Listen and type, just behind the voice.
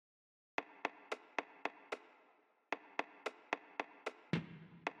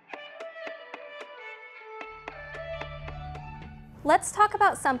Let's talk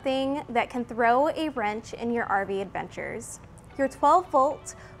about something that can throw a wrench in your RV adventures. Your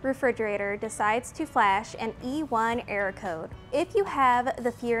 12-volt refrigerator decides to flash an E1 error code. If you have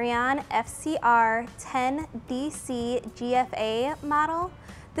the Furrion FCR10DCGFA model,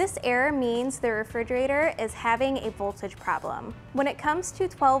 this error means the refrigerator is having a voltage problem. When it comes to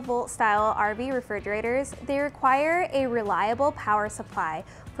 12-volt style RV refrigerators, they require a reliable power supply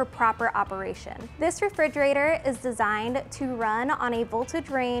for proper operation. This refrigerator is designed to run on a voltage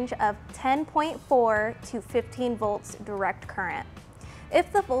range of 10.4 to 15 volts direct current.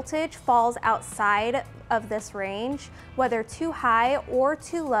 If the voltage falls outside of this range, whether too high or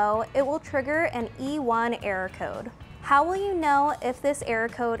too low, it will trigger an E1 error code. How will you know if this error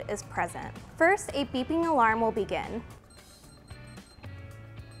code is present? First, a beeping alarm will begin.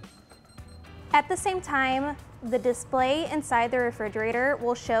 At the same time, the display inside the refrigerator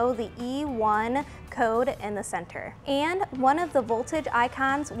will show the E1 code in the center. And one of the voltage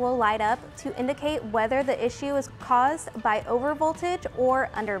icons will light up to indicate whether the issue is caused by overvoltage or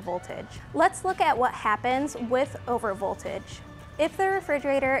undervoltage. Let's look at what happens with overvoltage. If the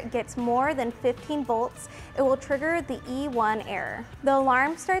refrigerator gets more than 15 volts, it will trigger the E1 error. The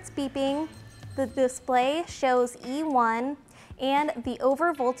alarm starts beeping, the display shows E1, and the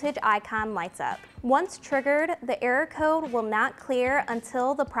overvoltage icon lights up. Once triggered, the error code will not clear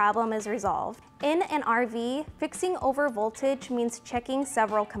until the problem is resolved. In an RV, fixing overvoltage means checking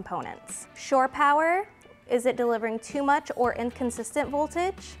several components. Shore power, is it delivering too much or inconsistent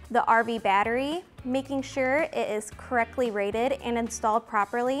voltage? The RV battery, making sure it is correctly rated and installed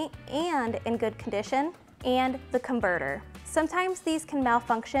properly and in good condition. And the converter. Sometimes these can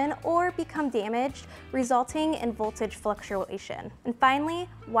malfunction or become damaged, resulting in voltage fluctuation. And finally,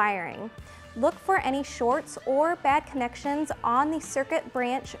 wiring. Look for any shorts or bad connections on the circuit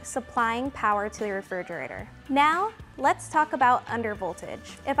branch supplying power to the refrigerator. Now, let's talk about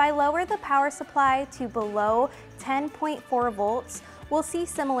undervoltage. If I lower the power supply to below 10.4 volts, we'll see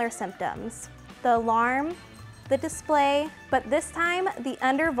similar symptoms. The alarm, the display, but this time the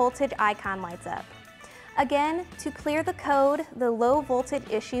undervoltage icon lights up. Again, to clear the code, the low voltage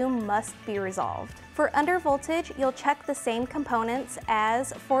issue must be resolved. For undervoltage, you'll check the same components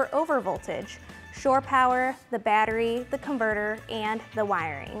as for overvoltage: shore power, the battery, the converter, and the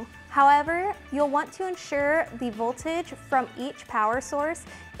wiring. However, you'll want to ensure the voltage from each power source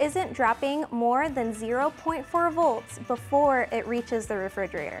isn't dropping more than 0.4 volts before it reaches the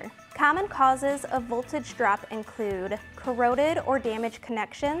refrigerator. Common causes of voltage drop include corroded or damaged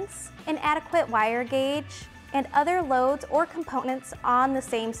connections, inadequate wire gauge, and other loads or components on the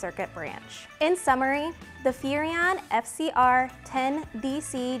same circuit branch. In summary, the Furrion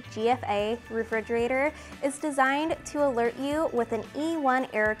FCR10DCGFA refrigerator is designed to alert you with an E1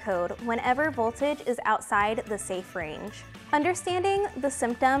 error code whenever voltage is outside the safe range. Understanding the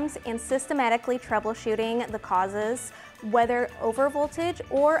symptoms and systematically troubleshooting the causes, whether overvoltage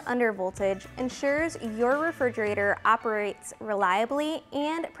or undervoltage, ensures your refrigerator operates reliably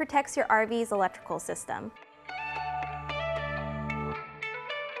and protects your RV's electrical system.